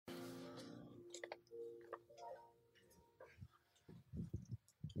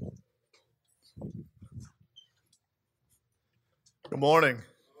morning.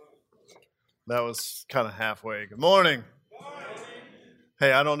 That was kind of halfway. Good morning.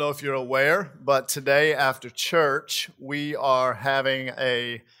 Hey, I don't know if you're aware, but today after church, we are having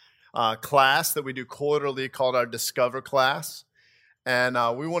a class that we do quarterly called our Discover class. And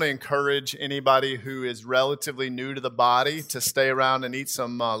we want to encourage anybody who is relatively new to the body to stay around and eat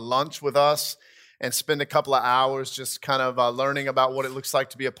some lunch with us and spend a couple of hours just kind of learning about what it looks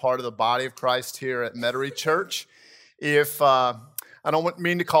like to be a part of the body of Christ here at Metairie Church. If I don't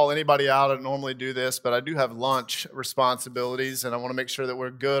mean to call anybody out, I don't normally do this, but I do have lunch responsibilities, and I want to make sure that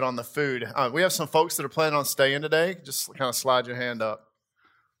we're good on the food. We have some folks that are planning on staying today. Just kind of slide your hand up.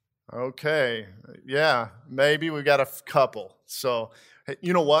 Okay, yeah, maybe we've got a couple. So, hey,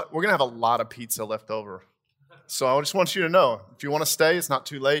 you know what? We're going to have a lot of pizza left over. So I just want you to know, if you want to stay, it's not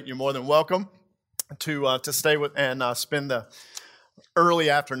too late. You're more than welcome to stay with and spend the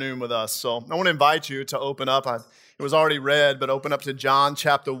early afternoon with us. So I want to invite you to open up. It was already read, but open up to John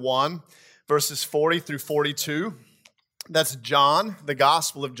chapter 1, verses 40 through 42. That's John, the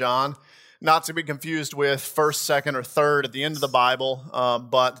Gospel of John, not to be confused with 1st, 2nd, or 3rd at the end of the Bible,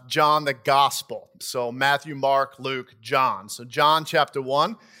 but John the Gospel. So Matthew, Mark, Luke, John. So John chapter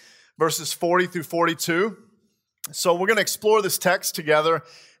 1, verses 40 through 42. So we're going to explore this text together.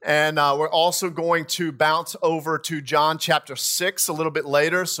 And we're also going to bounce over to John chapter 6 a little bit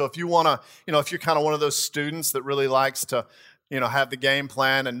later. So if you want to, if you're kind of one of those students that really likes to, have the game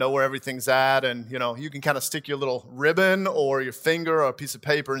plan and know where everything's at, and, you can kind of stick your little ribbon or your finger or a piece of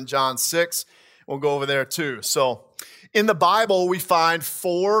paper in John 6. We'll go over there too. So in the Bible, we find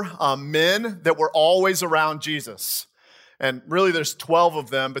 4 men that were always around Jesus. And really, there's 12 of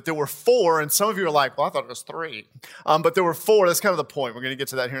them, but there were 4, and some of you are like, well, I thought it was 3. But there were 4. That's kind of the point. We're going to get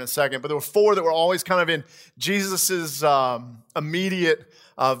to that here in a second. But there were 4 that were always kind of in Jesus' immediate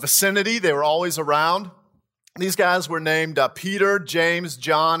vicinity. They were always around. These guys were named Peter, James,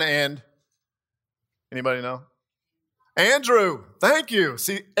 John, and anybody know? Andrew. Thank you.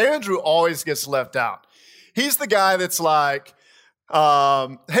 See, Andrew always gets left out. He's the guy that's like,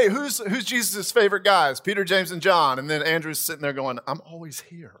 hey, who's Jesus' favorite guys? Peter, James, and John. And then Andrew's sitting there going, I'm always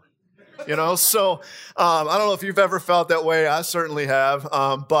here. So I don't know if you've ever felt that way. I certainly have.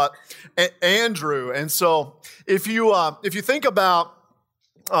 But Andrew. And so if you think about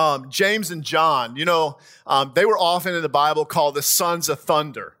James and John, they were often in the Bible called the sons of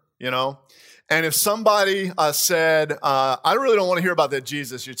thunder, And if somebody said, I really don't want to hear about that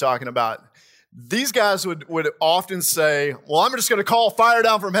Jesus you're talking about, these guys would often say, well, I'm just going to call fire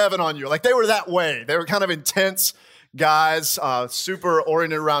down from heaven on you. Like they were that way. They were kind of intense guys, super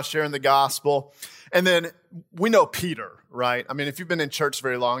oriented around sharing the gospel. And then we know Peter, right? I mean, if you've been in church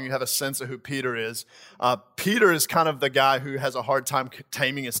very long, you have a sense of who Peter is. Peter is kind of the guy who has a hard time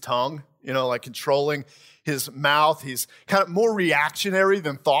taming his tongue, like controlling his mouth. He's kind of more reactionary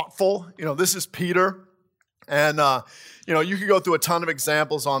than thoughtful. This is Peter. And, you could go through a ton of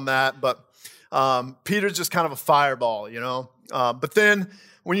examples on that, but Peter's just kind of a fireball, But then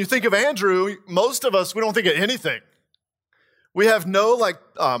when you think of Andrew, most of us, we don't think of anything. We have no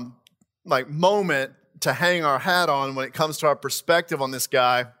moment to hang our hat on when it comes to our perspective on this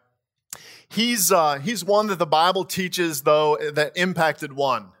guy. He's one that the Bible teaches, though, that impacted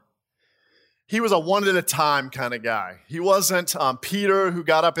one. He was a one-at-a-time kind of guy. He wasn't Peter who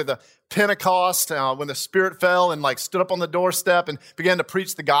got up at the Pentecost when the Spirit fell and stood up on the doorstep and began to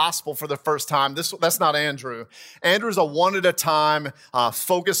preach the gospel for the first time. That's not Andrew. Andrew's a one-at-a-time,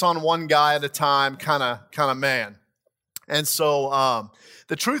 focus on one guy at a time kind of man. And so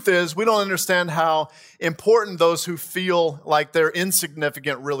the truth is we don't understand how important those who feel like they're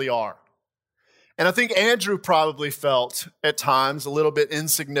insignificant really are. And I think Andrew probably felt at times a little bit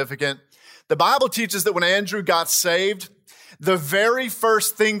insignificant. The Bible teaches that when Andrew got saved, the very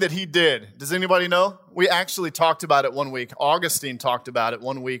first thing that he did, does anybody know? We actually talked about it one week. Augustine talked about it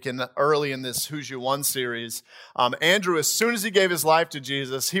one week early in this Who's You One series. Andrew, as soon as he gave his life to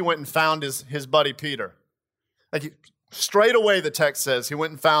Jesus, he went and found his buddy Peter. Straight away, the text says, he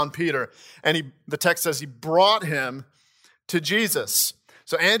went and found Peter. And the text says he brought him to Jesus.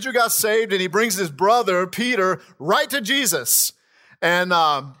 So Andrew got saved, and he brings his brother, Peter, right to Jesus. And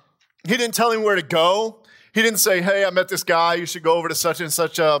he didn't tell him where to go. He didn't say, hey, I met this guy. You should go over to such and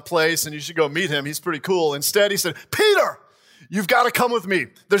such a place, and you should go meet him. He's pretty cool. Instead, he said, Peter, you've got to come with me.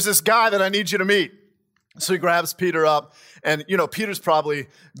 There's this guy that I need you to meet. So he grabs Peter up, and, Peter's probably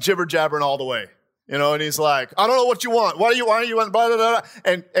jibber-jabbering all the way. And he's like, I don't know what you want. Why are you want, blah, blah, blah.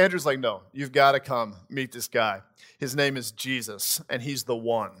 And Andrew's like, no, you've got to come meet this guy. His name is Jesus, and he's the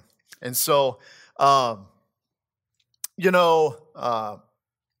one. And so,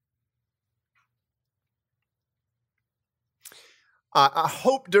 I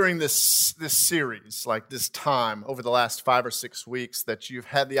hope during this series, like this time over the last 5 or 6 weeks, that you've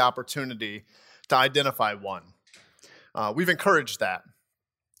had the opportunity to identify one. We've encouraged that.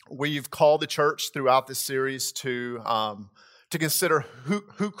 We've called the church throughout this series to consider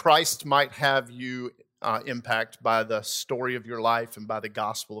who Christ might have you impact by the story of your life and by the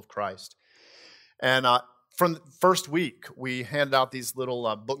gospel of Christ. And from the first week, we handed out these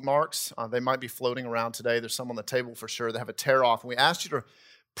little bookmarks. They might be floating around today. There's some on the table for sure that have a tear off. And we asked you to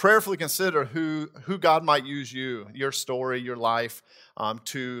prayerfully consider who God might use you, your story, your life,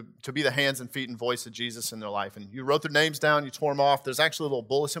 to be the hands and feet and voice of Jesus in their life. And you wrote their names down, you tore them off. There's actually a little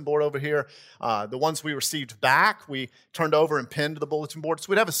bulletin board over here. The ones we received back, we turned over and pinned to the bulletin board. So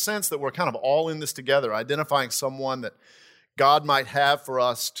we'd have a sense that we're kind of all in this together, identifying someone that God might have for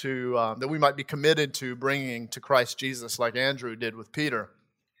us to, that we might be committed to bringing to Christ Jesus like Andrew did with Peter.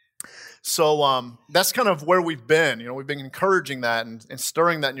 So that's kind of where we've been. You know, we've been encouraging that and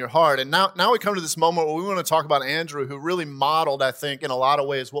stirring that in your heart. And now we come to this moment where we want to talk about Andrew, who really modeled, I think, in a lot of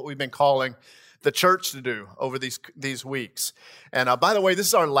ways what we've been calling the church to do over these weeks. And by the way, this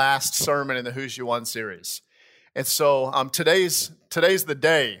is our last sermon in the Who's You One series. And so today's the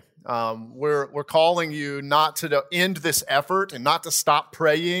day. We're calling you not to end this effort and not to stop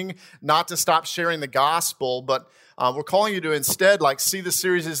praying, not to stop sharing the gospel, but we're calling you to instead see the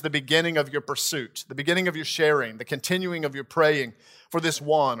series as the beginning of your pursuit, the beginning of your sharing, the continuing of your praying for this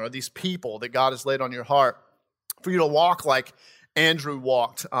one or these people that God has laid on your heart, for you to walk like Andrew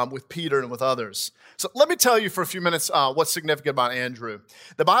walked with Peter and with others. So let me tell you for a few minutes what's significant about Andrew.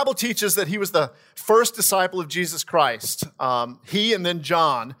 The Bible teaches that he was the first disciple of Jesus Christ. He and then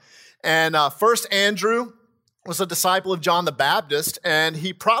John. And first Andrew was a disciple of John the Baptist, and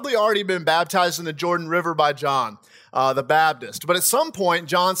he probably already been baptized in the Jordan River by John the Baptist. But at some point,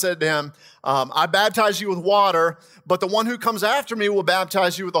 John said to him, I baptize you with water, but the one who comes after me will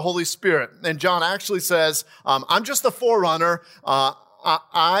baptize you with the Holy Spirit. And John actually says, I'm just the forerunner.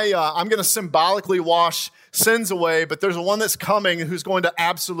 I'm going to symbolically wash sins away, but there's one that's coming who's going to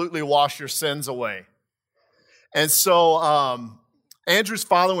absolutely wash your sins away. And so Andrew's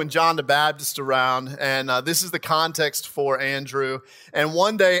following John the Baptist around, and this is the context for Andrew. And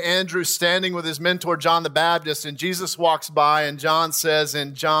one day, Andrew's standing with his mentor, John the Baptist, and Jesus walks by, and John says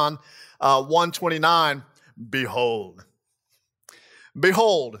in John 1:29, behold.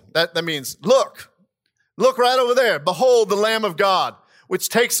 Behold, that means look right over there. Behold the Lamb of God, which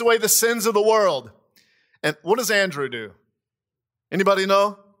takes away the sins of the world. And what does Andrew do? Anybody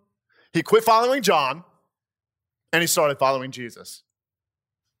know? He quit following John, and he started following Jesus.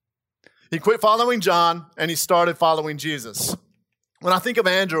 He quit following John, and he started following Jesus. When I think of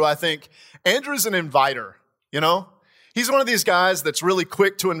Andrew, I think Andrew's an inviter, you know? He's one of these guys that's really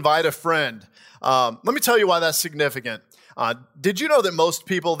quick to invite a friend. Let me tell you why that's significant. Did you know that most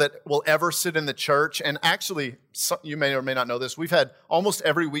people that will ever sit in the church, and actually, you may or may not know this, we've had almost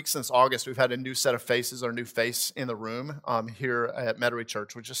every week since August, we've had a new set of faces or a new face in the room here at Metairie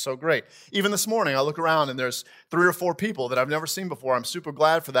Church, which is so great. Even this morning, I look around and there's 3 or 4 people that I've never seen before. I'm super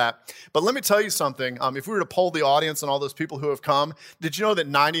glad for that. But let me tell you something. If we were to poll the audience and all those people who have come, did you know that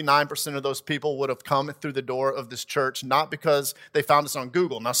 99% of those people would have come through the door of this church, not because they found us on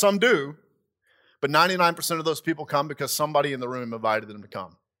Google. Now, some do. But 99% of those people come because somebody in the room invited them to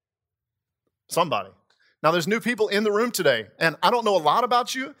come. Somebody. Now, there's new people in the room today, and I don't know a lot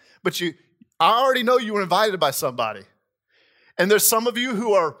about you, but I already know you were invited by somebody. And there's some of you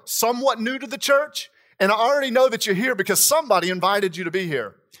who are somewhat new to the church, and I already know that you're here because somebody invited you to be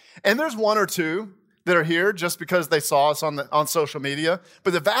here. And there's 1 or 2 that are here just because they saw us on social media,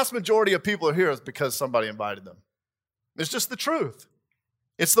 but the vast majority of people are here is because somebody invited them. It's just the truth.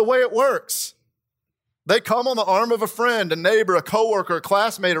 It's the way it works. They come on the arm of a friend, a neighbor, a coworker, a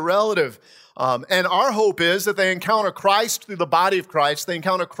classmate, a relative. And our hope is that they encounter Christ through the body of Christ. They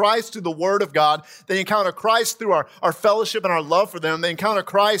encounter Christ through the Word of God. They encounter Christ through our fellowship and our love for them. They encounter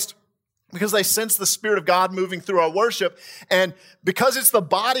Christ because they sense the Spirit of God moving through our worship. And because it's the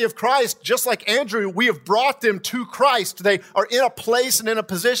body of Christ, just like Andrew, we have brought them to Christ. They are in a place and in a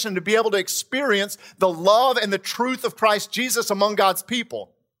position to be able to experience the love and the truth of Christ Jesus among God's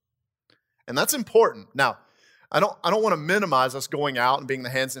people. And that's important. Now, I don't want to minimize us going out and being the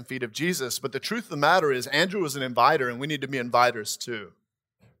hands and feet of Jesus, but the truth of the matter is Andrew was an inviter, and we need to be inviters too.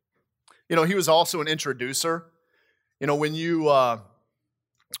 You know, he was also an introducer. You know, when you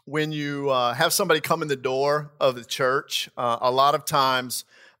have somebody come in the door of the church, a lot of times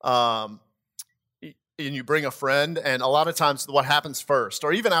and you bring a friend, and a lot of times what happens first,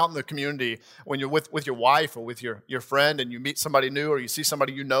 or even out in the community when you're with your wife or with your friend and you meet somebody new or you see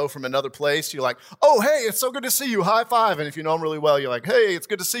somebody you know from another place, you're like, oh, hey, it's so good to see you, high five. And if you know them really well, you're like, hey, it's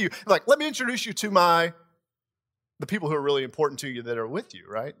good to see you. Like, let me introduce you to the people who are really important to you that are with you,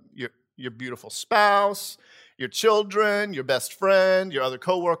 right? Your beautiful spouse, your children, your best friend, your other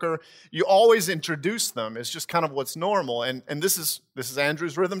coworker. You always introduce them. It's just kind of what's normal. And this is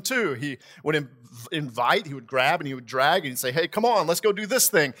Andrew's rhythm too. He would invite, he would grab, and he would drag, and he'd say, hey, come on, let's go do this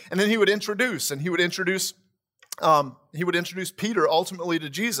thing. And then he would introduce Peter ultimately to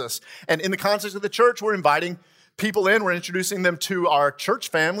Jesus. And in the context of the church, we're inviting people in. We're introducing them to our church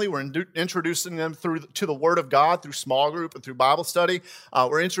family. We're introducing them to the Word of God through small group and through Bible study.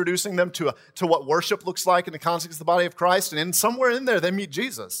 We're introducing them to what worship looks like in the context of the body of Christ. And then somewhere in there, they meet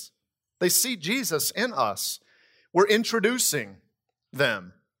Jesus. They see Jesus in us. We're introducing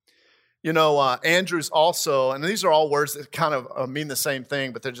them. You know, Andrew's also, and these are all words that kind of mean the same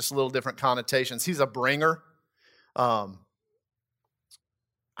thing, but they're just a little different connotations. He's a bringer. How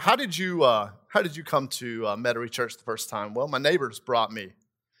did you come to Metairie Church the first time? Well, my neighbors brought me.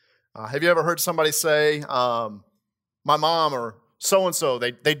 Have you ever heard somebody say, my mom or so-and-so,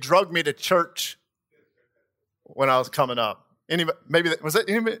 they drugged me to church when I was coming up? Anybody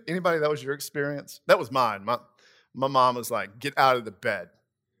that was your experience? That was mine. My mom was like, get out of the bed.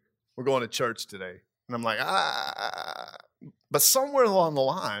 We're going to church today. And I'm like, But somewhere along the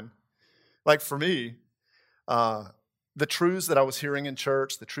line, like for me, the truths that I was hearing in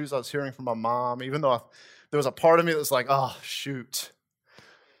church, the truths I was hearing from my mom, even though there was a part of me that was like, oh, shoot.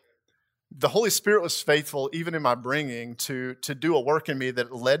 The Holy Spirit was faithful even in my bringing to do a work in me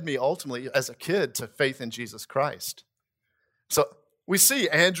that led me ultimately as a kid to faith in Jesus Christ. So we see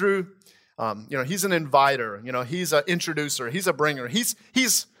Andrew, he's an inviter, he's an introducer, he's a bringer. He's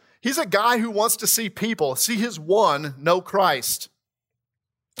a guy who wants to see people, see his one, know Christ.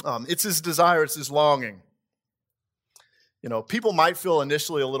 It's his desire, it's his longing. People might feel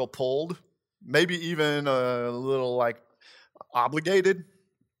initially a little pulled, maybe even a little like obligated.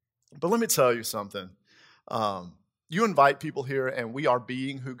 But let me tell you something. You invite people here and we are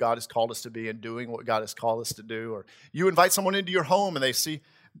being who God has called us to be and doing what God has called us to do. Or you invite someone into your home and they see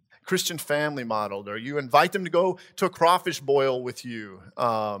Christian family modeled. Or you invite them to go to a crawfish boil with you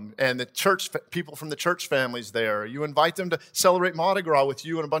and the church people from the church families there. You invite them to celebrate Mardi Gras with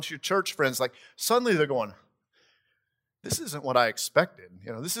you and a bunch of your church friends. Like suddenly they're going, this isn't what I expected.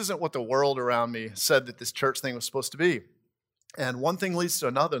 This isn't what the world around me said that this church thing was supposed to be. And one thing leads to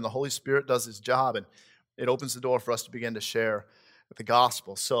another, and the Holy Spirit does his job, and it opens the door for us to begin to share the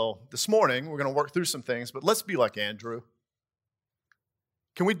gospel. So this morning, we're going to work through some things, but let's be like Andrew.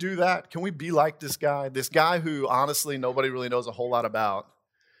 Can we do that? Can we be like this guy who honestly nobody really knows a whole lot about,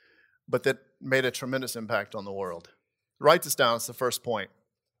 but that made a tremendous impact on the world? Write this down. It's the first point.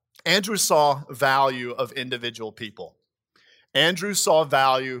 Andrew saw value of individual people. Andrew saw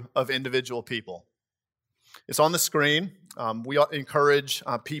value of individual people. It's on the screen. We encourage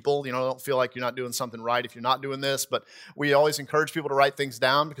people, don't feel like you're not doing something right if you're not doing this, but we always encourage people to write things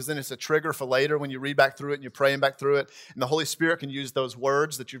down because then it's a trigger for later when you read back through it and you're praying back through it. And the Holy Spirit can use those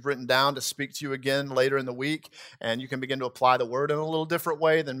words that you've written down to speak to you again later in the week. And you can begin to apply the word in a little different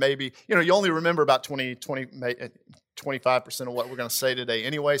way than maybe, you only remember about 25% of what we're going to say today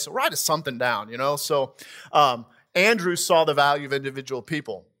anyway. So write something down, So Andrew saw the value of individual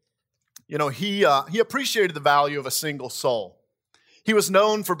people. He appreciated the value of a single soul. He was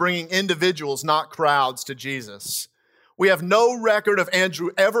known for bringing individuals, not crowds, to Jesus. We have no record of Andrew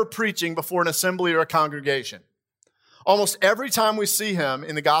ever preaching before an assembly or a congregation. Almost every time we see him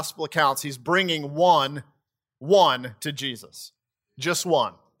in the gospel accounts, he's bringing one to Jesus. Just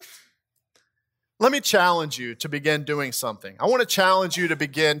one. Let me challenge you to begin doing something. I want to challenge you to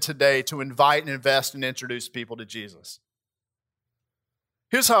begin today to invite and invest and introduce people to Jesus.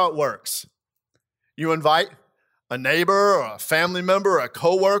 Here's how it works. You invite a neighbor, or a family member, or a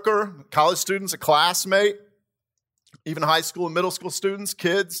coworker, college students, a classmate, even high school and middle school students,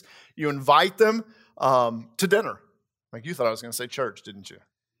 kids. You invite them to dinner. Like you thought I was going to say church, didn't you?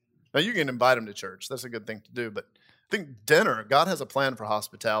 Now you can invite them to church. That's a good thing to do. But I think dinner, God has a plan for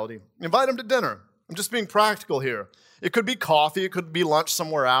hospitality. Invite them to dinner. I'm just being practical here. It could be coffee. It could be lunch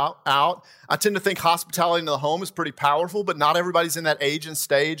somewhere out. I tend to think hospitality in the home is pretty powerful, but not everybody's in that age and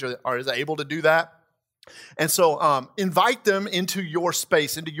stage or is able to do that. And so invite them into your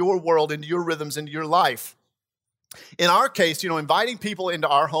space, into your world, into your rhythms, into your life. In our case, inviting people into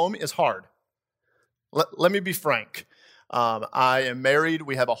our home is hard. Let me be frank. I am married.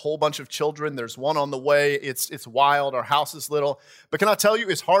 We have a whole bunch of children. There's one on the way. It's wild. Our house is little. But can I tell you,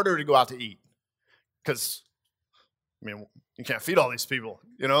 it's harder to go out to eat. because, you can't feed all these people.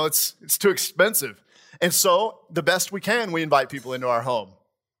 It's too expensive. And so the best we can, we invite people into our home.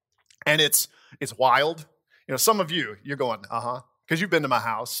 And it's wild. Some of you, you're going, because you've been to my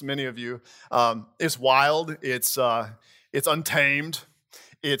house, many of you. It's wild. It's untamed.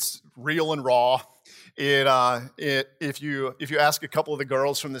 It's real and raw. If you ask a couple of the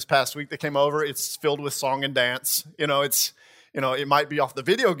girls from this past week that came over, it's filled with song and dance. It might be off the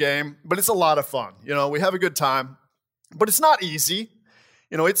video game, but it's a lot of fun. We have a good time, but it's not easy.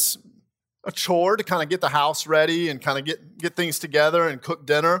 It's a chore to kind of get the house ready and kind of get things together and cook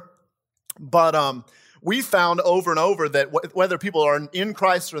dinner. But we found over and over that whether people are in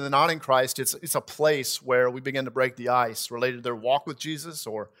Christ or they're not in Christ, it's a place where we begin to break the ice related to their walk with Jesus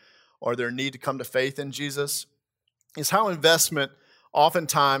or their need to come to faith in Jesus. Is how investment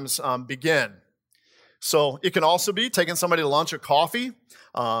oftentimes begin. So it can also be taking somebody to lunch or coffee.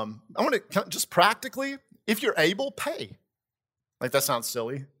 I want to just practically, if you're able, pay. Like that sounds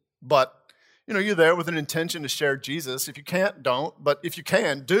silly, but you're there with an intention to share Jesus. If you can't, don't. But if you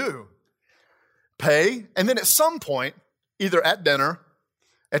can, do. Pay. And then at some point, either at dinner,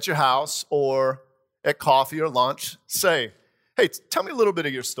 at your house, or at coffee or lunch, say, hey, tell me a little bit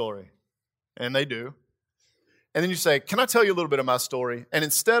of your story. And they do. And then you say, can I tell you a little bit of my story? And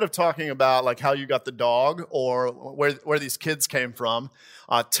instead of talking about like how you got the dog or where these kids came from,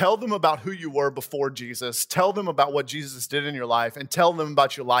 tell them about who you were before Jesus. Tell them about what Jesus did in your life and tell them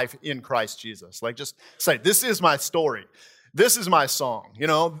about your life in Christ Jesus. Like just say, this is my story. This is my song.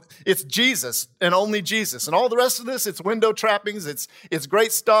 It's Jesus and only Jesus. And all the rest of this, it's window trappings. It's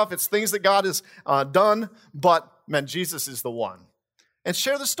great stuff. It's things that God has done. But man, Jesus is the one. And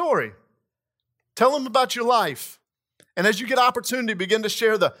share the story. Tell them about your life. And as you get opportunity, begin to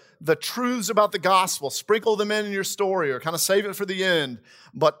share the truths about the gospel. Sprinkle them in your story or kind of save it for the end.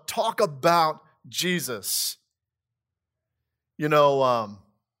 But talk about Jesus. You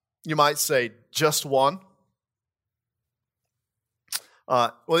might say, just one.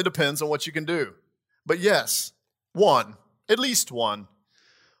 Well, it depends on what you can do. But yes, one, at least one.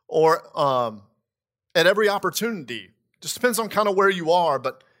 Or at every opportunity. Just depends on kind of where you are,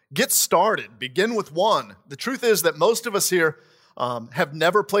 but get started. Begin with one. The truth is that most of us here have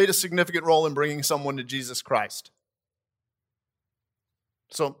never played a significant role in bringing someone to Jesus Christ.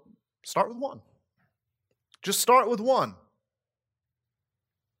 So start with one. Just start with one.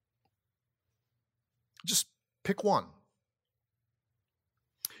 Just pick one.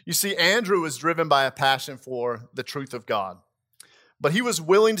 You see, Andrew was driven by a passion for the truth of God, but he was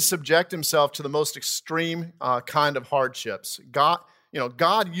willing to subject himself to the most extreme kind of hardships. God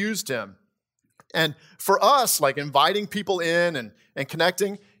used him. And for us, like inviting people in and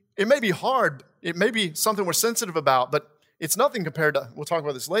connecting, it may be hard. It may be something we're sensitive about, but it's nothing compared to, we'll talk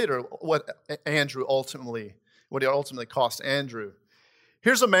about this later, what it ultimately cost Andrew.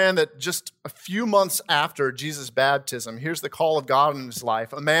 Here's a man that just a few months after Jesus' baptism, here's the call of God in his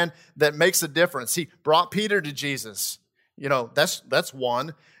life, a man that makes a difference. He brought Peter to Jesus. That's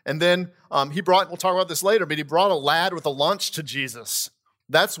one. And then we'll talk about this later, but he brought a lad with a lunch to Jesus.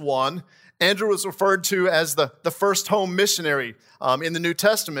 That's one. Andrew was referred to as the first home missionary in the New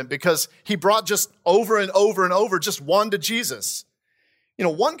Testament because he brought just over and over and over just one to Jesus.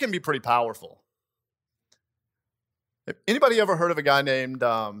 One can be pretty powerful. Anybody ever heard of a guy named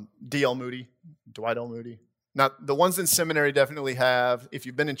D.L. Moody? Dwight L. Moody? Now, the ones in seminary definitely have. If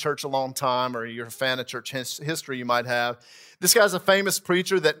you've been in church a long time or you're a fan of church history, you might have. This guy's a famous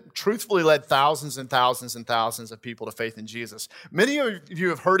preacher that truthfully led thousands and thousands and thousands of people to faith in Jesus. Many of you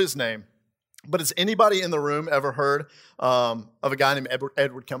have heard his name, but has anybody in the room ever heard of a guy named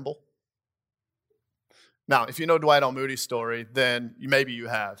Edward Kimball? Now, if you know Dwight L. Moody's story, then maybe you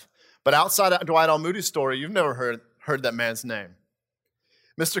have. But outside of Dwight L. Moody's story, you've never heard that man's name.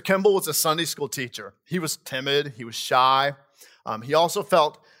 Mr. Kimball was a Sunday school teacher. He was timid. He was shy. He also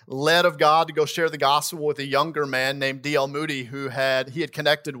felt led of God to go share the gospel with a younger man named D.L. Moody who he had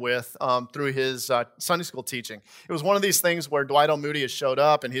connected with through his Sunday school teaching. It was one of these things where Dwight L. Moody had showed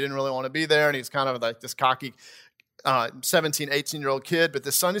up and he didn't really want to be there, and he's kind of like this cocky 17, 18-year-old kid. But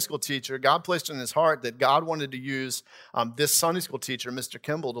this Sunday school teacher, God placed in his heart that God wanted to use this Sunday school teacher, Mr.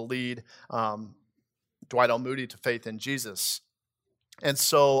 Kimball, to lead Dwight L. Moody to faith in Jesus. And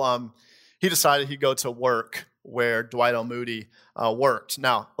so he decided he'd go to work where Dwight L. Moody worked.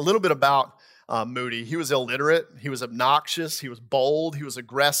 Now, a little bit about Moody. He was illiterate. He was obnoxious. He was bold. He was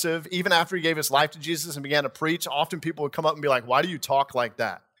aggressive. Even after he gave his life to Jesus and began to preach, often people would come up and be like, why do you talk like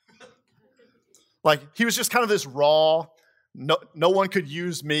that? Like, he was just kind of this raw, no one could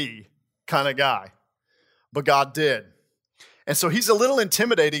use me kind of guy. But God did. And so he's a little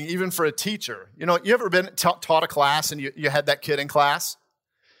intimidating even for a teacher. You know, you ever been taught a class and you had that kid in class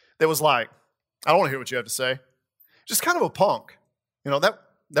that was like, I don't want to hear what you have to say. Just kind of a punk. You know,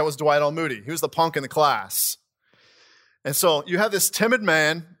 that was Dwight L. Moody. He was the punk in the class. And so you have this timid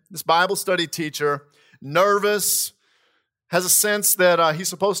man, this Bible study teacher, nervous, has a sense that he's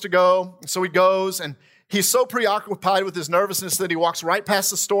supposed to go. So he goes, and he's so preoccupied with his nervousness that he walks right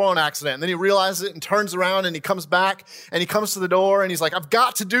past the store on accident. And then he realizes it and turns around and he comes back and he comes to the door and he's like, I've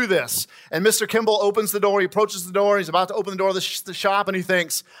got to do this. And Mr. Kimball opens the door. He approaches the door. He's about to open the door of the shop and he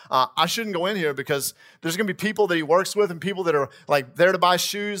thinks, I shouldn't go in here because there's going to be people that he works with and people that are like there to buy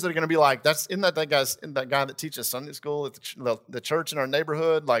shoes that are going to be like, isn't that guy that teaches Sunday school at the church in our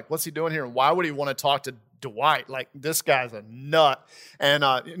neighborhood? Like, what's he doing here? And why would he want to talk to Dwight? Like, this guy's a nut. And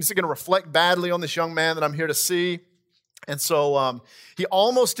it's going to reflect badly on this young man that I'm here to see. And so he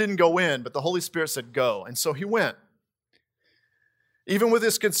almost didn't go in, but the Holy Spirit said, go. And so he went. Even with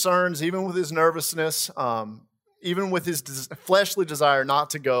his concerns, even with his nervousness, even with his fleshly desire not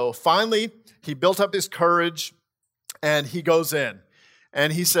to go, finally, he built up his courage and he goes in.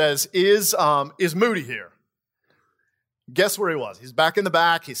 And he says, is Moody here? Guess where he was? He's back in the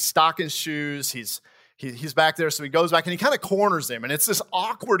back. He's stocking shoes. He's back there, so he goes back, and he kind of corners him, and it's this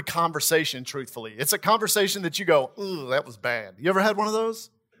awkward conversation, truthfully. It's a conversation that you go, ooh, that was bad. You ever had one of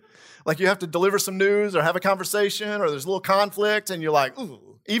those? Like you have to deliver some news or have a conversation, or there's a little conflict, and you're like,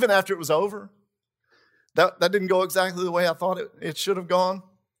 ooh, even after it was over? That didn't go exactly the way I thought it should have gone.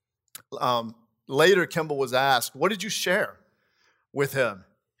 Later, Kimball was asked, what did you share with him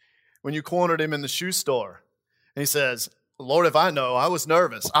when you cornered him in the shoe store? And he says, Lord, if I know, I was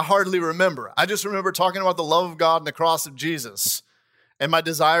nervous. I hardly remember. I just remember talking about the love of God and the cross of Jesus and my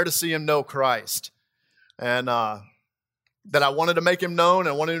desire to see him know Christ. And that I wanted to make him known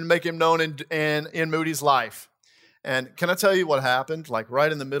and wanted to make him known in Moody's life. And can I tell you what happened? Like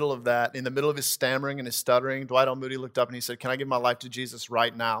right in the middle of that, in the middle of his stammering and his stuttering, Dwight L. Moody looked up and he said, can I give my life to Jesus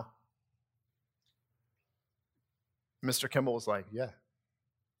right now? Mr. Kimball was like, yeah,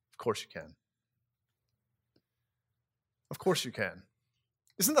 of course you can. Of course you can.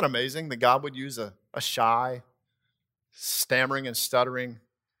 Isn't that amazing that God would use a shy, stammering and stuttering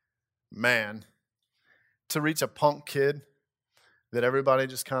man to reach a punk kid that everybody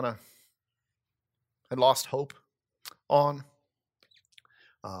just kind of had lost hope on?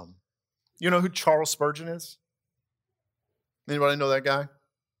 You know who Charles Spurgeon is? Anybody know that guy?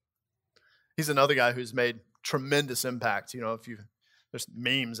 He's another guy who's made tremendous impact. You know, there's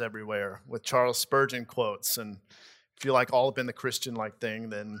memes everywhere with Charles Spurgeon quotes, and if you like all up in the Christian like thing,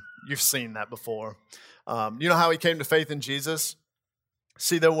 then you've seen that before. You know how he came to faith in Jesus?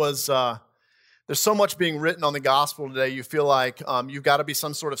 See, there's so much being written on the gospel today. You feel like you've got to be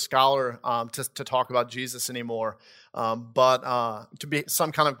some sort of scholar to talk about Jesus anymore. But to be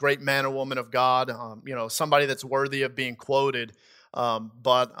some kind of great man or woman of God, somebody that's worthy of being quoted.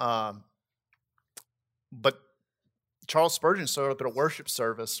 But Charles Spurgeon showed up at a worship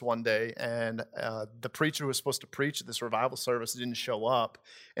service one day, and the preacher who was supposed to preach at this revival service didn't show up.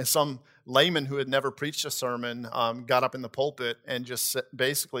 And some layman who had never preached a sermon got up in the pulpit and just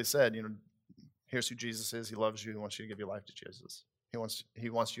basically said, here's who Jesus is. He loves you. He wants you to give your life to Jesus. He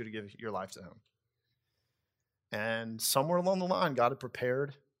wants you to give your life to him. And somewhere along the line, God had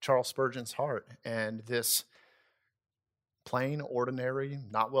prepared Charles Spurgeon's heart, and this plain, ordinary,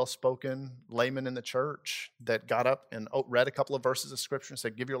 not well-spoken layman in the church that got up and read a couple of verses of Scripture and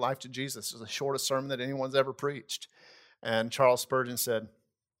said, give your life to Jesus. It's the shortest sermon that anyone's ever preached. And Charles Spurgeon said,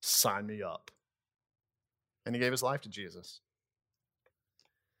 sign me up. And he gave his life to Jesus.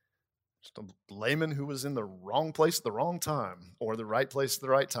 Just a layman who was in the wrong place at the wrong time, or the right place at the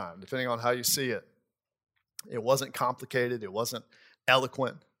right time, depending on how you see it. It wasn't complicated. It wasn't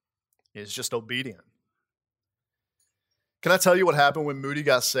eloquent. It was just obedient. Can I tell you what happened when Moody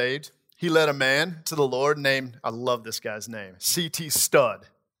got saved? He led a man to the Lord named, I love this guy's name, C.T. Studd.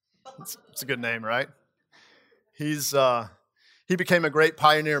 It's a good name, right? He became a great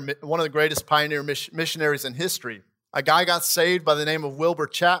pioneer, one of the greatest pioneer missionaries in history. A guy got saved by the name of Wilbur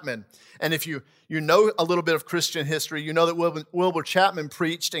Chapman. And if you know a little bit of Christian history, you know that Wilbur Chapman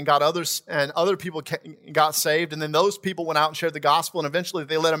preached and other people got saved. And then those people went out and shared the gospel. And eventually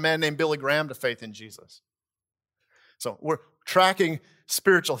they led a man named Billy Graham to faith in Jesus. So we're tracking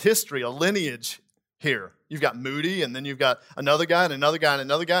spiritual history, a lineage here. You've got Moody, and then you've got another guy, and another guy, and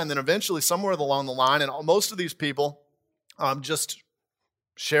another guy. And then eventually somewhere along the line, and most of these people just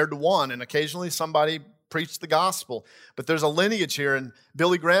shared to one. And occasionally somebody preached the gospel. But there's a lineage here, and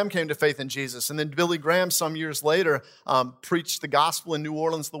Billy Graham came to faith in Jesus. And then Billy Graham, some years later, preached the gospel in New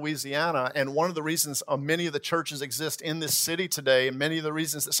Orleans, Louisiana. And one of the reasons many of the churches exist in this city today, and many of the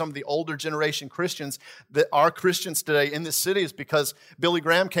reasons that some of the older generation Christians that are Christians today in this city is because Billy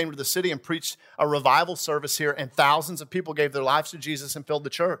Graham came to the city and preached a revival service here, and thousands of people gave their lives to Jesus and filled the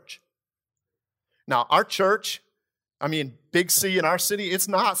church. Now, our church, Big C in our city, it's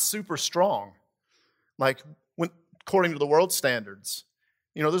not super strong. According to the world standards.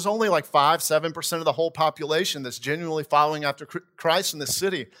 There's only 5-7% of the whole population that's genuinely following after Christ in this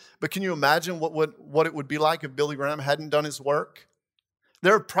city. But can you imagine what it would be like if Billy Graham hadn't done his work?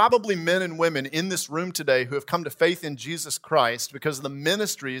 There are probably men and women in this room today who have come to faith in Jesus Christ because of the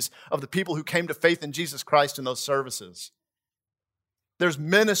ministries of the people who came to faith in Jesus Christ in those services. There's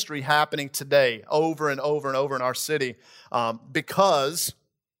ministry happening today over and over and over in our city because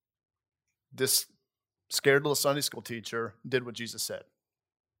this scared little Sunday school teacher did what Jesus said.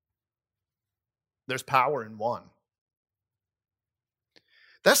 There's power in one.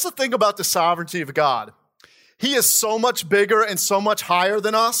 That's the thing about the sovereignty of God. He is so much bigger and so much higher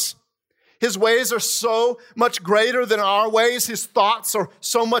than us. His ways are so much greater than our ways. His thoughts are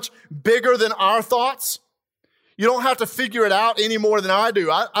so much bigger than our thoughts. You don't have to figure it out any more than I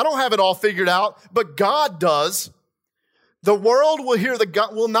do. I don't have it all figured out, but God does. The world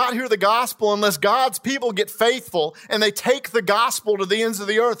will not hear the gospel unless God's people get faithful and they take the gospel to the ends of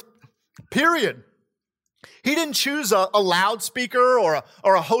the earth, period. He didn't choose a loudspeaker or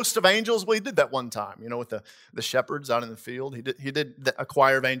a host of angels. Well, he did that one time, with the shepherds out in the field. He did a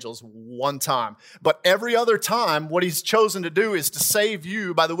choir of angels one time. But every other time, what he's chosen to do is to save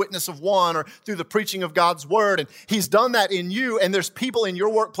you by the witness of one or through the preaching of God's word. And he's done that in you. And there's people in your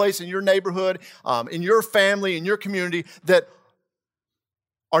workplace, in your neighborhood, in your family, in your community that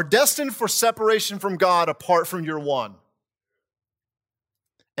are destined for separation from God apart from your one.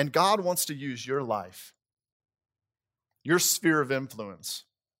 And God wants to use your life, your sphere of influence,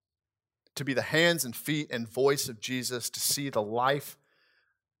 to be the hands and feet and voice of Jesus, to see the life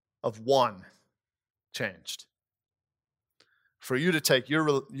of one changed. For you to take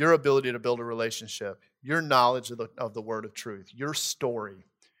your ability to build a relationship, your knowledge of the word of truth, your story,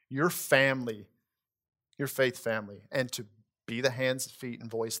 your family, your faith family, and to be the hands, feet,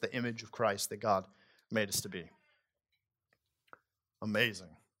 and voice, the image of Christ that God made us to be. Amazing.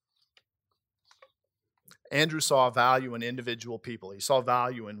 Andrew saw value in individual people. He saw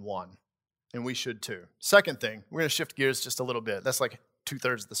value in one, and we should too. Second thing, we're going to shift gears just a little bit. That's like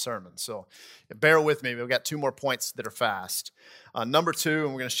 2/3 of the sermon, so bear with me. We've got 2 more points that are fast. Number 2,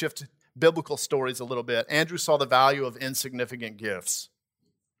 and we're going to shift biblical stories a little bit. Andrew saw the value of insignificant gifts.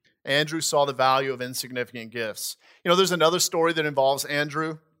 Andrew saw the value of insignificant gifts. There's another story that involves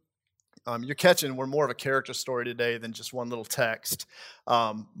Andrew. You're catching, we're more of a character story today than just one little text.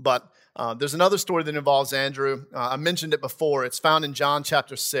 But there's another story that involves Andrew. I mentioned it before. It's found in John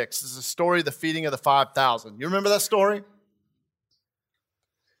chapter 6. This is a story of the feeding of the 5,000. You remember that story?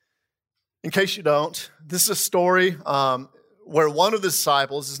 In case you don't, this is a story where one of the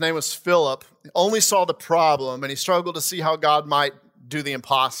disciples, his name was Philip, only saw the problem, and he struggled to see how God might do the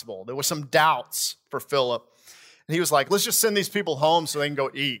impossible. There were some doubts for Philip. And he was like, let's just send these people home so they can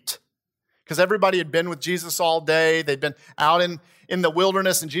go eat. Because everybody had been with Jesus all day. They'd been out in the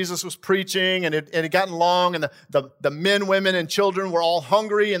wilderness, and Jesus was preaching, and it had gotten long, and the men, women, and children were all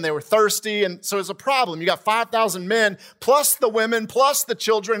hungry, and they were thirsty, and so it's a problem. You got 5,000 men, plus the women, plus the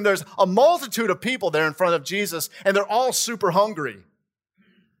children. There's a multitude of people there in front of Jesus, and they're all super hungry.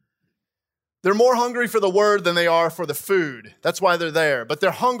 They're more hungry for the word than they are for the food. That's why they're there, but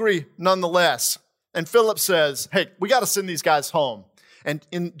they're hungry nonetheless. And Philip says, hey, we got to send these guys home. And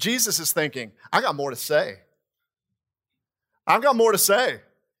Jesus is thinking, I got more to say. I've got more to say.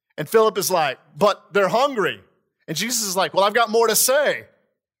 And Philip is like, but they're hungry. And Jesus is like, well, I've got more to say.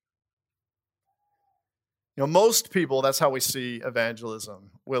 Most people, that's how we see evangelism.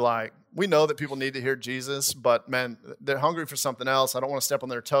 We know that people need to hear Jesus, but man, they're hungry for something else. I don't want to step on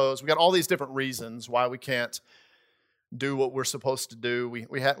their toes. We got all these different reasons why we can't do what we're supposed to do. We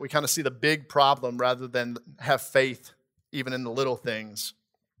kind of see the big problem rather than have faith even in the little things.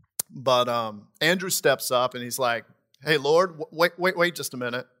 But Andrew steps up and he's like, hey, Lord, wait just a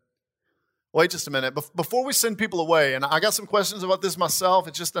minute. Wait just a minute. Before we send people away, and I got some questions about this myself.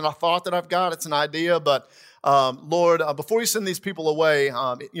 It's just a thought that I've got. It's an idea. But Lord, before you send these people away,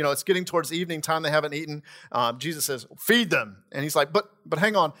 it's getting towards evening time. They haven't eaten. Jesus says, feed them. And he's like, but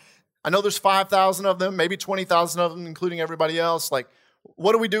hang on. I know there's 5,000 of them, maybe 20,000 of them, including everybody else. Like,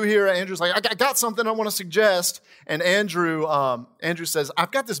 what do we do here? Andrew's like, I got something I want to suggest. And Andrew says,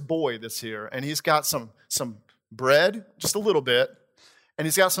 I've got this boy that's here, and he's got some bread, just a little bit, and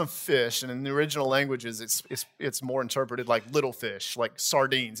he's got some fish. And in the original languages, it's more interpreted like little fish, like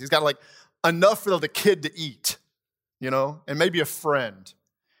sardines. He's got like enough for the kid to eat, and maybe a friend.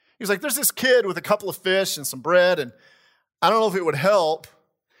 He's like, there's this kid with a couple of fish and some bread, and I don't know if it would help.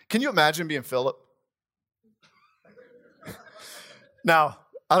 Can you imagine being Philip? Now,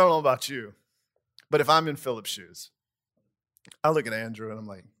 I don't know about you, but if I'm in Philip's shoes, I look at Andrew and I'm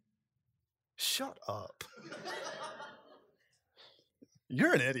like, shut up.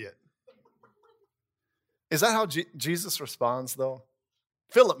 You're an idiot. Is that how Jesus responds, though?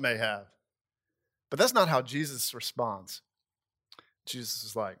 Philip may have, but that's not how Jesus responds. Jesus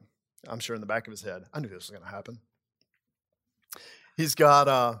is like, I'm sure in the back of his head, I knew this was going to happen. He's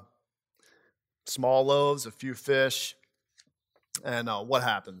got small loaves, a few fish, and what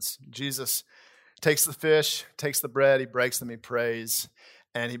happens? Jesus takes the fish, takes the bread, he breaks them, he prays,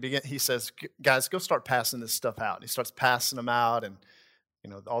 and he says, guys, go start passing this stuff out. And he starts passing them out, and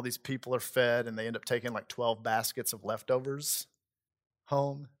all these people are fed, and they end up taking like 12 baskets of leftovers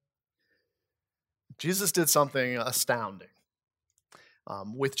home. Jesus did something astounding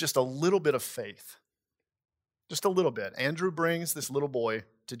with just a little bit of faith. Just a little bit. Andrew brings this little boy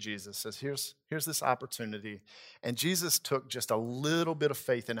to Jesus, says, here's this opportunity. And Jesus took just a little bit of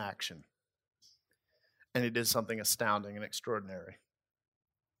faith in action. And he did something astounding and extraordinary.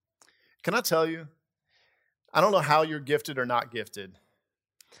 Can I tell you, I don't know how you're gifted or not gifted,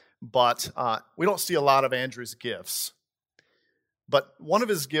 but we don't see a lot of Andrew's gifts. But one of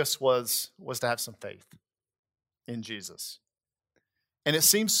his gifts was to have some faith in Jesus. And it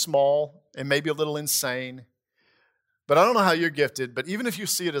seems small and maybe a little insane, but I don't know how you're gifted, but even if you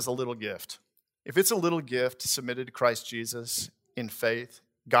see it as a little gift, if it's a little gift submitted to Christ Jesus in faith,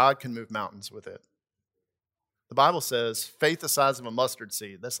 God can move mountains with it. The Bible says faith the size of a mustard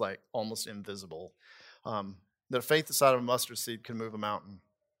seed, that's like almost invisible, that faith the size of a mustard seed can move a mountain.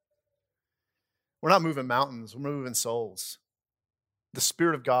 We're not moving mountains, we're moving souls. The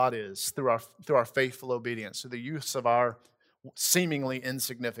Spirit of God is through our faithful obedience, through the use of our seemingly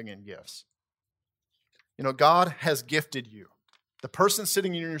insignificant gifts. God has gifted you. The person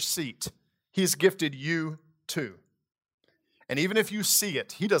sitting in your seat, he's gifted you too. And even if you see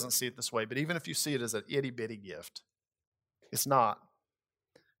it, he doesn't see it this way, but even if you see it as an itty-bitty gift, it's not.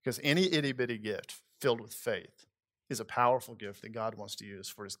 Because any itty-bitty gift filled with faith is a powerful gift that God wants to use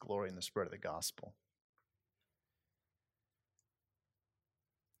for his glory and the spread of the gospel.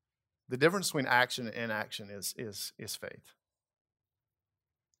 The difference between action and inaction is faith.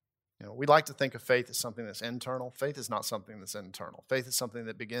 We like to think of faith as something that's internal. Faith is not something that's internal. Faith is something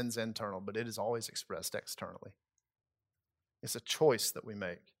that begins internal, but it is always expressed externally. It's a choice that we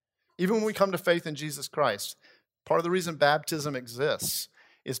make. Even when we come to faith in Jesus Christ, part of the reason baptism exists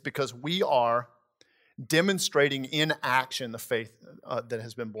is because we are demonstrating in action the faith that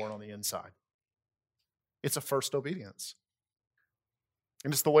has been born on the inside. It's a first obedience.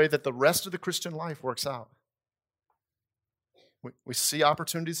 And it's the way that the rest of the Christian life works out. We see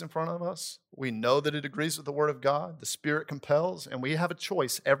opportunities in front of us. We know that it agrees with the Word of God. The Spirit compels, and we have a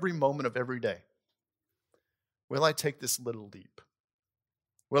choice every moment of every day. Will I take this little leap?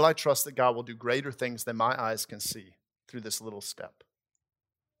 Will I trust that God will do greater things than my eyes can see through this little step?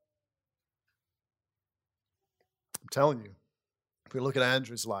 I'm telling you, if we look at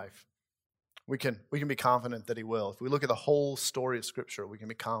Andrew's life, we can be confident that he will. If we look at the whole story of Scripture, we can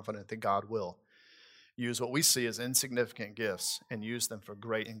be confident that God will use what we see as insignificant gifts and use them for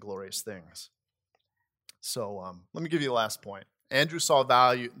great and glorious things. So let me give you the last point. Andrew saw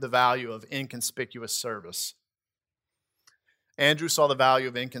the value of inconspicuous service. Andrew saw the value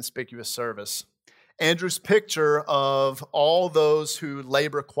of inconspicuous service. Andrew's picture of all those who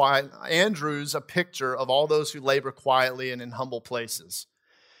labor quietly. Andrew's a picture of all those who labor quietly and in humble places.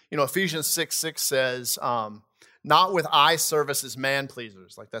 Ephesians 6:6 says, not with eye service as man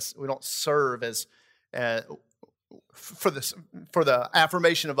pleasers. Like we don't serve as for the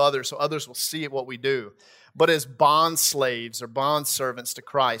affirmation of others, so others will see what we do, but as bond slaves or bond servants to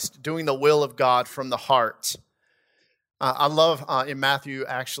Christ, doing the will of God from the heart. I love in Matthew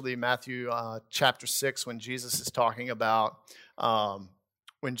chapter 6, when Jesus is talking about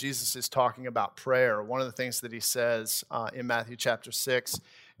prayer. One of the things that he says in Matthew chapter 6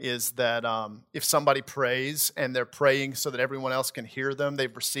 is that if somebody prays and they're praying so that everyone else can hear them,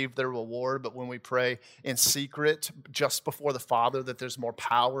 they've received their reward. But when we pray in secret, just before the Father, that there's more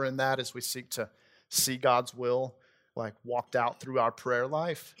power in that as we seek to see God's will, like walked out through our prayer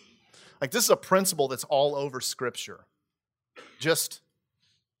life. Like this is a principle that's all over Scripture. Just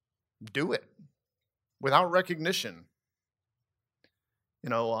do it without recognition.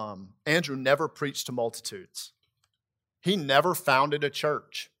 Andrew never preached to multitudes. He never founded a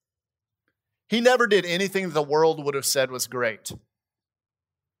church. He never did anything the world would have said was great.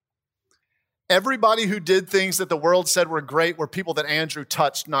 Everybody who did things that the world said were great were people that Andrew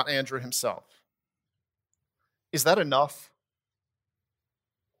touched, not Andrew himself. Is that enough?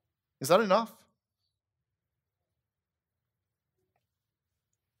 Is that enough?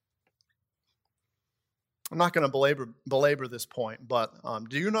 I'm not going to belabor this point, but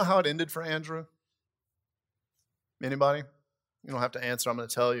do you know how it ended for Andrew? Anybody? You don't have to answer. I'm going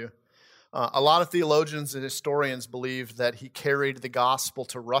to tell you. A lot of theologians and historians believe that he carried the gospel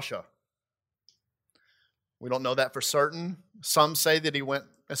to Russia. We don't know that for certain. Some say that he went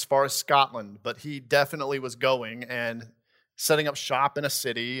as far as Scotland, but he definitely was going and setting up shop in a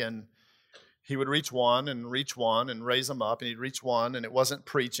city, and he would reach one and raise them up, and he'd reach one, and it wasn't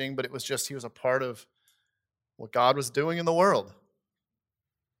preaching, but it was just he was a part of what God was doing in the world.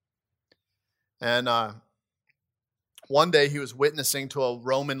 And one day he was witnessing to a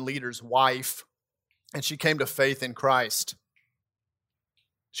Roman leader's wife, and she came to faith in Christ.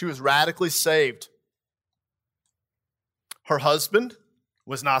 She was radically saved. Her husband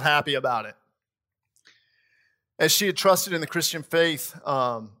was not happy about it. As she had trusted in the Christian faith,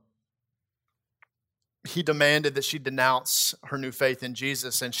 he demanded that she denounce her new faith in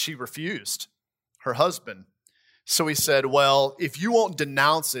Jesus, and she refused, her husband. So he said, well, if you won't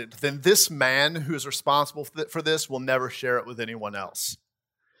denounce it, then this man who is responsible for this will never share it with anyone else.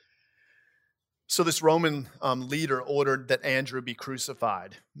 So this Roman leader ordered that Andrew be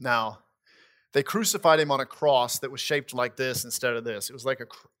crucified. Now, they crucified him on a cross that was shaped like this instead of this. It was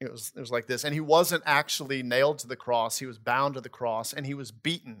like this. And he wasn't actually nailed to the cross. He was bound to the cross, and he was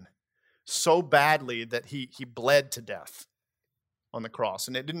beaten so badly that he bled to death on the cross.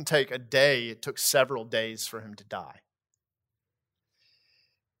 And it didn't take a day. It took several days for him to die.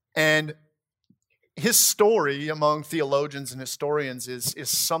 And his story among theologians and historians is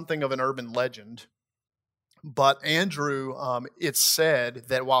something of an urban legend. But Andrew, it's said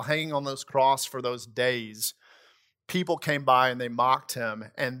that while hanging on those cross for those days, people came by and they mocked him,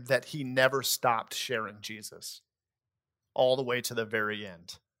 and that he never stopped sharing Jesus all the way to the very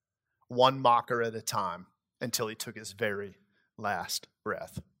end, one mocker at a time, until he took his very last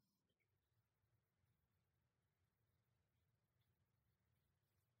breath.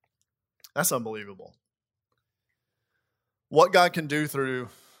 That's unbelievable. What God can do through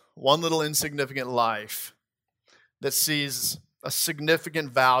one little insignificant life that sees a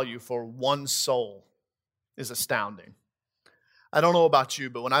significant value for one soul is astounding. I don't know about you,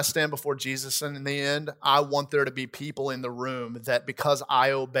 but when I stand before Jesus in the end, I want there to be people in the room that because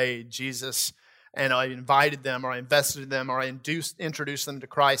I obeyed Jesus and I invited them or I invested in them or I introduced them to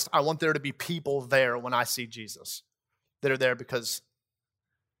Christ, I want there to be people there when I see Jesus that are there because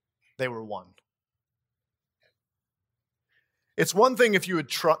they were one. It's one thing if you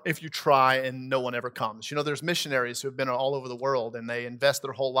try and no one ever comes. There's missionaries who have been all over the world and they invest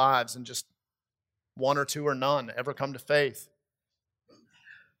their whole lives and just one or two or none ever come to faith.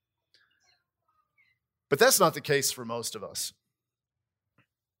 But that's not the case for most of us.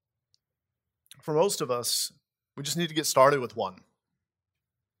 For most of us, we just need to get started with one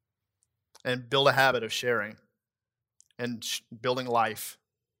and build a habit of sharing and building life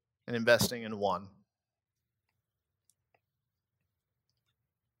and investing in one.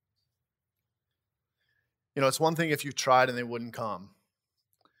 It's one thing if you tried and they wouldn't come.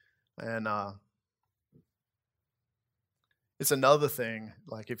 And it's another thing,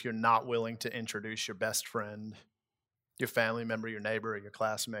 like if you're not willing to introduce your best friend, your family member, your neighbor, or your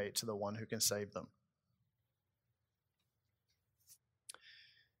classmate to the one who can save them.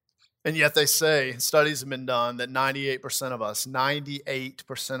 And yet they say, studies have been done, that 98% of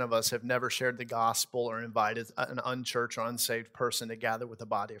us have never shared the gospel or invited an unchurched or unsaved person to gather with the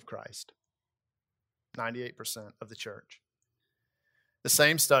body of Christ. 98% of the church. The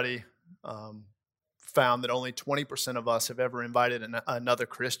same study found that only 20% of us have ever invited another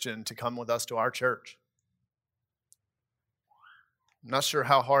Christian to come with us to our church. I'm not sure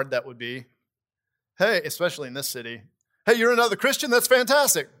how hard that would be. Hey, especially in this city. Hey, you're another Christian? That's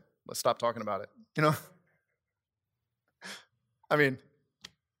fantastic. Let's stop talking about it. I mean,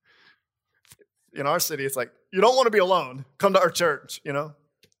 in our city, it's like, you don't want to be alone. Come to our church,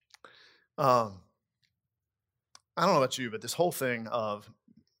 I don't know about you, but this whole thing of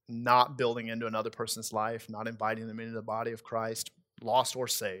not building into another person's life, not inviting them into the body of Christ, lost or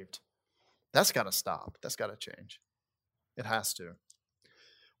saved, that's got to stop. That's got to change. It has to.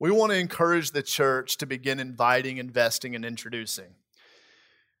 We want to encourage the church to begin inviting, investing, and introducing.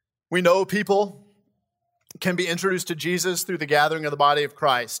 We know people can be introduced to Jesus through the gathering of the body of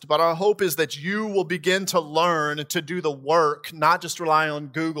Christ, but our hope is that you will begin to learn to do the work, not just rely on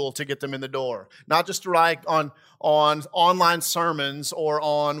Google to get them in the door, not just rely on online sermons or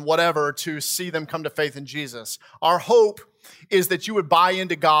on whatever to see them come to faith in Jesus. Our hope is that you would buy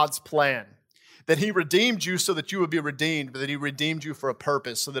into God's plan, that He redeemed you so that you would be redeemed, but that He redeemed you for a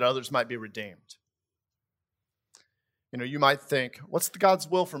purpose so that others might be redeemed. You know, you might think, what's God's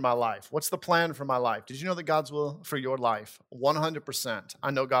will for my life? What's the plan for my life? Did you know that God's will for your life? 100%. I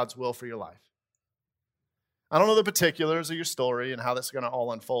know God's will for your life. I don't know the particulars of your story and how that's going to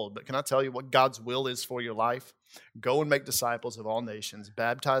all unfold, but can I tell you what God's will is for your life? Go and make disciples of all nations,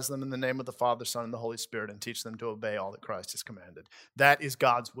 baptize them in the name of the Father, Son, and the Holy Spirit, and teach them to obey all that Christ has commanded. That is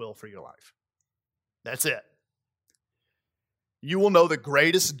God's will for your life. That's it. You will know the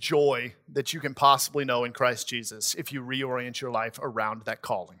greatest joy that you can possibly know in Christ Jesus if you reorient your life around that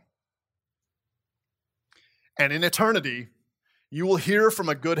calling. And in eternity, you will hear from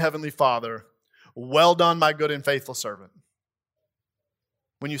a good heavenly Father, "Well done, my good and faithful servant,"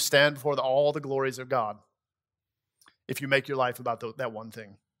 when you stand before all the glories of God, if you make your life about that one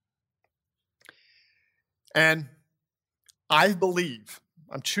thing. And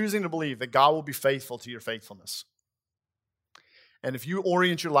I'm choosing to believe that God will be faithful to your faithfulness. And if you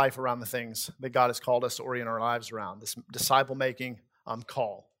orient your life around the things that God has called us to orient our lives around, this disciple-making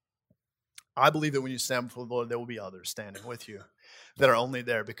call, I believe that when you stand before the Lord, there will be others standing with you that are only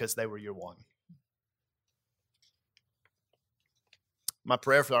there because they were your one. My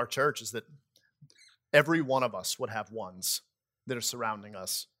prayer for our church is that every one of us would have ones that are surrounding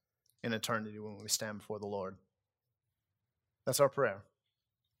us in eternity when we stand before the Lord. That's our prayer.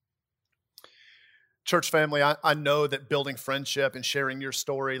 Church family, I know that building friendship and sharing your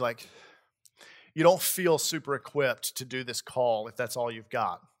story, you don't feel super equipped to do this call if that's all you've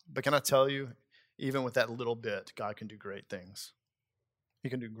got. But can I tell you, even with that little bit, God can do great things.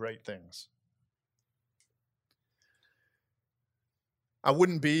 He can do great things. I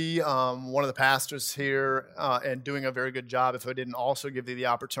wouldn't be one of the pastors here and doing a very good job if I didn't also give you the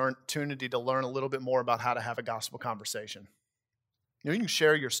opportunity to learn a little bit more about how to have a gospel conversation. You can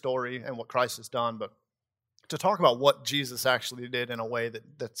share your story and what Christ has done, but to talk about what Jesus actually did in a way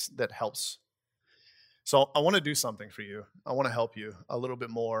that helps. So I want to do something for you. I want to help you a little bit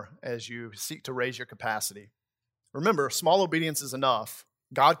more as you seek to raise your capacity. Remember, small obedience is enough.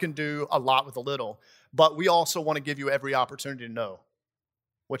 God can do a lot with a little, but we also want to give you every opportunity to know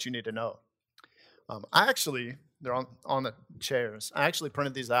what you need to know. They're on the chairs. I actually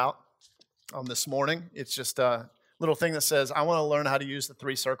printed these out this morning. It's just a little thing that says, I want to learn how to use the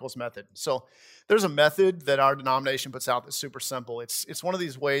 3 circles method. So there's a method that our denomination puts out that's super simple. It's one of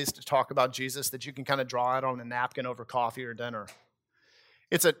these ways to talk about Jesus that you can kind of draw out on a napkin over coffee or dinner.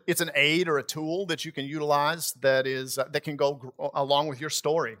 It's an aid or a tool that you can utilize that can go along with your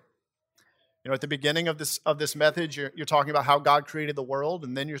story. You know, at the beginning of this method, you're talking about how God created the world,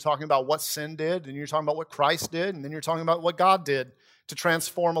 and then you're talking about what sin did, and you're talking about what Christ did, and then you're talking about what God did to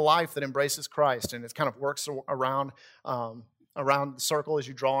transform a life that embraces Christ. And it kind of works around the circle as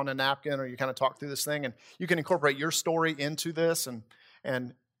you draw on a napkin, or you kind of talk through this thing, and you can incorporate your story into this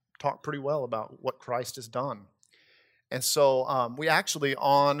and talk pretty well about what Christ has done. And so we actually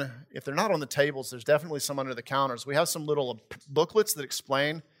if they're not on the tables, there's definitely some under the counters. We have some little booklets that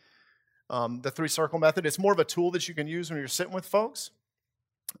explain the 3-circle method. It's more of a tool that you can use when you're sitting with folks.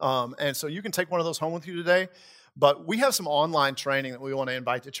 And so you can take one of those home with you today. But we have some online training that we want to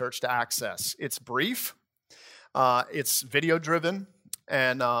invite the church to access. It's brief, it's video-driven,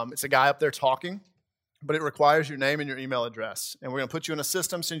 and it's a guy up there talking, but it requires your name and your email address. And we're going to put you in a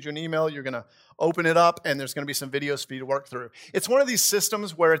system, send you an email, you're going to open it up, and there's going to be some videos for you to work through. It's one of these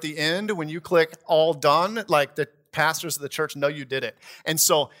systems where at the end, when you click all done, like the pastors of the church know you did it. And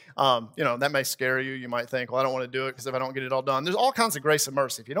so, that may scare you. You might think, well, I don't want to do it because if I don't get it all done, there's all kinds of grace and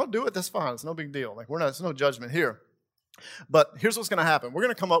mercy. If you don't do it, that's fine. It's no big deal. There's no judgment here. But here's what's going to happen. We're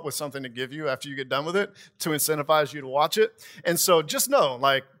going to come up with something to give you after you get done with it to incentivize you to watch it. And so just know,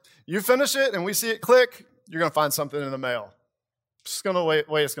 you finish it and we see it click, you're going to find something in the mail. It's going to the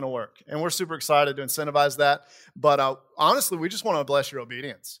way it's going to work. And we're super excited to incentivize that. But honestly, we just want to bless your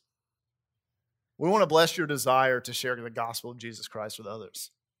obedience. We want to bless your desire to share the gospel of Jesus Christ with others.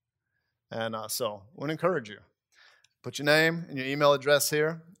 And so I want to encourage you. Put your name and your email address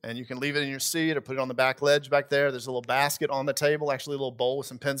here, and you can leave it in your seat or put it on the back ledge back there. There's a little basket on the table, actually a little bowl with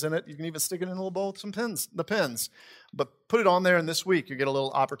some pins in it. You can even stick it in a little bowl with some pins, the pins. But put it on there, and this week you get a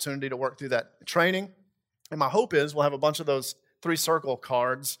little opportunity to work through that training. And my hope is we'll have a bunch of those 3-circle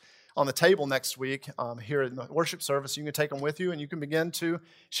cards on the table next week here in the worship service. You can take them with you, and you can begin to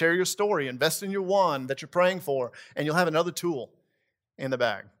share your story, invest in your one that you're praying for, and you'll have another tool in the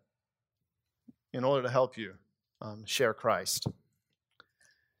bag in order to help you share Christ.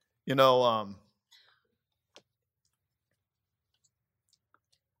 You know, I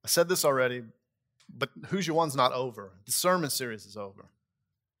said this already, but Who's Your One's not over. The sermon series is over.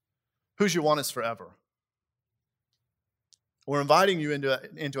 Who's Your One is forever. We're inviting you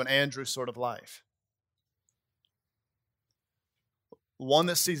into an Andrew sort of life. One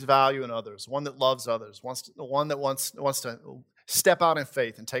that sees value in others, one that loves others, one that wants to step out in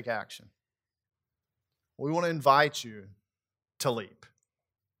faith and take action. We want to invite you to leap.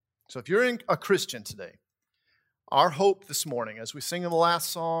 So if you're a Christian today, our hope this morning, as we sing in the last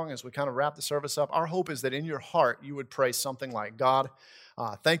song, as we kind of wrap the service up, our hope is that in your heart you would pray something like, God,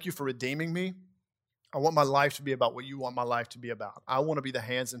 thank you for redeeming me. I want my life to be about what you want my life to be about. I want to be the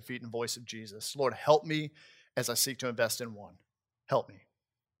hands and feet and voice of Jesus. Lord, help me as I seek to invest in one. Help me.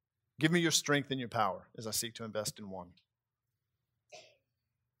 Give me your strength and your power as I seek to invest in one.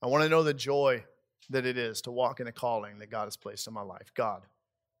 I want to know the joy that it is to walk in a calling that God has placed in my life. God,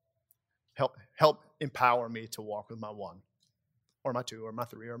 help empower me to walk with my one, or my two, or my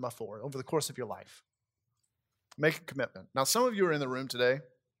three, or my four over the course of your life. Make a commitment. Now, some of you are in the room today,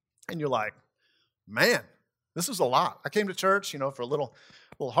 and you're like, man, this is a lot. I came to church, for a little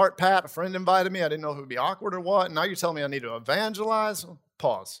heart pat. A friend invited me. I didn't know if it would be awkward or what. And now you're telling me I need to evangelize?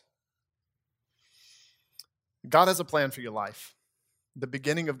 Pause. God has a plan for your life. The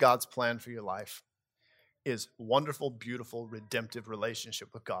beginning of God's plan for your life is wonderful, beautiful, redemptive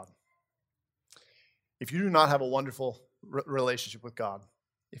relationship with God. If you do not have a wonderful relationship with God,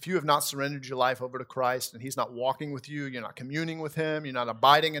 if you have not surrendered your life over to Christ and he's not walking with you, you're not communing with him, you're not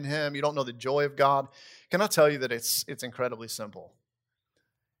abiding in him, you don't know the joy of God, can I tell you that it's incredibly simple?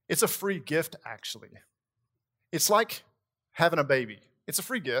 It's a free gift, actually. It's like having a baby. It's a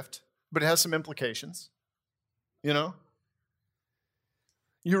free gift, but it has some implications. You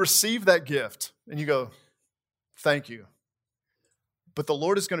receive that gift and you go, thank you. But the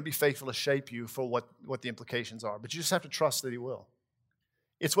Lord is going to be faithful to shape you for what the implications are. But you just have to trust that he will.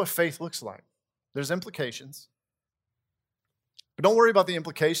 It's what faith looks like. There's implications. But don't worry about the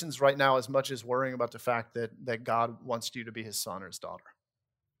implications right now as much as worrying about the fact that God wants you to be his son or his daughter.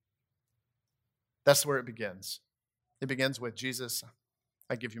 That's where it begins. It begins with, Jesus,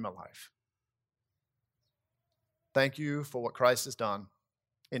 I give you my life. Thank you for what Christ has done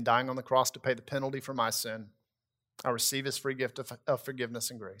in dying on the cross to pay the penalty for my sin. I receive his free gift of forgiveness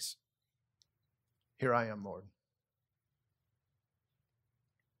and grace. Here I am, Lord.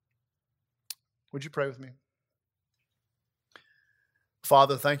 Would you pray with me?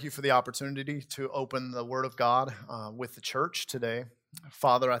 Father, thank you for the opportunity to open the Word of God with the church today.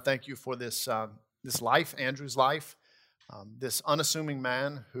 Father, I thank you for this life, Andrew's life, this unassuming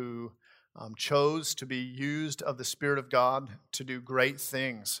man who chose to be used of the Spirit of God to do great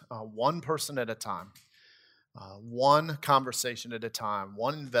things, one person at a time, one conversation at a time,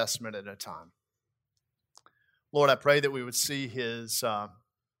 one investment at a time. Lord, I pray that we would see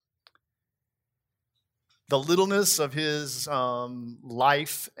the littleness of his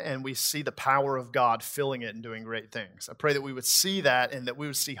life, and we see the power of God filling it and doing great things. I pray that we would see that, and that we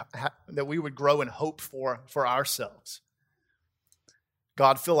would see that we would grow in hope for ourselves.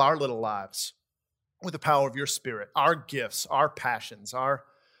 God, fill our little lives with the power of your Spirit, our gifts, our passions, our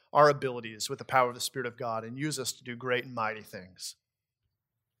abilities with the power of the Spirit of God, and use us to do great and mighty things.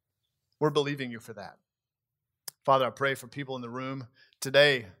 We're believing you for that. Father, I pray for people in the room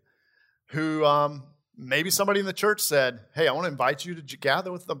today who maybe somebody in the church said, hey, I want to invite you to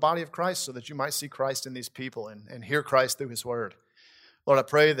gather with the body of Christ so that you might see Christ in these people and hear Christ through his word. Lord, I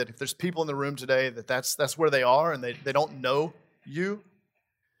pray that if there's people in the room today that's where they are and they don't know you,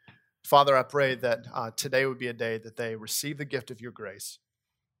 Father, I pray that today would be a day that they receive the gift of your grace,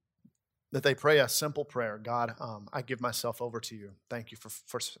 that they pray a simple prayer. God, I give myself over to you. Thank you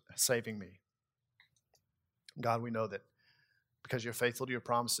for saving me. God, we know that because you're faithful to your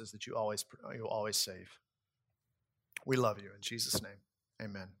promises that you'll always save. We love you. In Jesus' name,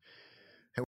 amen.